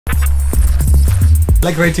I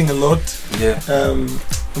like writing a lot. Yeah. I'm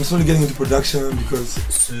slowly getting into production because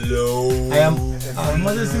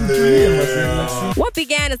What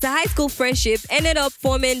began as a high school friendship ended up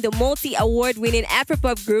forming the multi-award-winning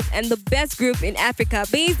Afropop group and the best group in Africa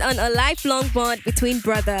based on a lifelong bond between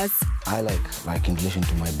brothers. I like in relation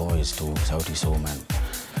to my boys, to Sauti Sol, man.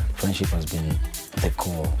 Friendship has been the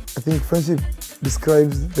core. I think friendship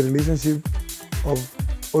describes the relationship of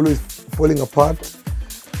always falling apart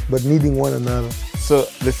but needing one another. So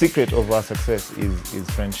the secret of our success is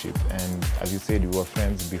friendship, and as you said, we were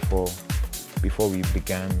friends before we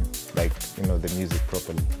began the music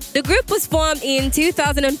properly. The group was formed in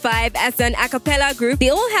 2005 as an a cappella group. They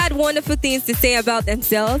all had wonderful things to say about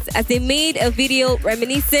themselves as they made a video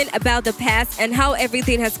reminiscent about the past and how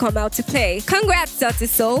everything has come out to play. Congrats, Sauti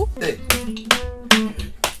Sol. Hey.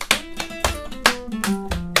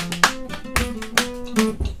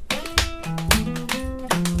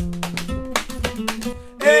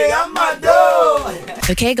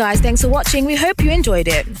 Okay guys, thanks for watching. We hope you enjoyed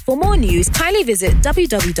it. For more news, kindly visit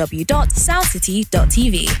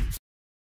www.soundcity.tv.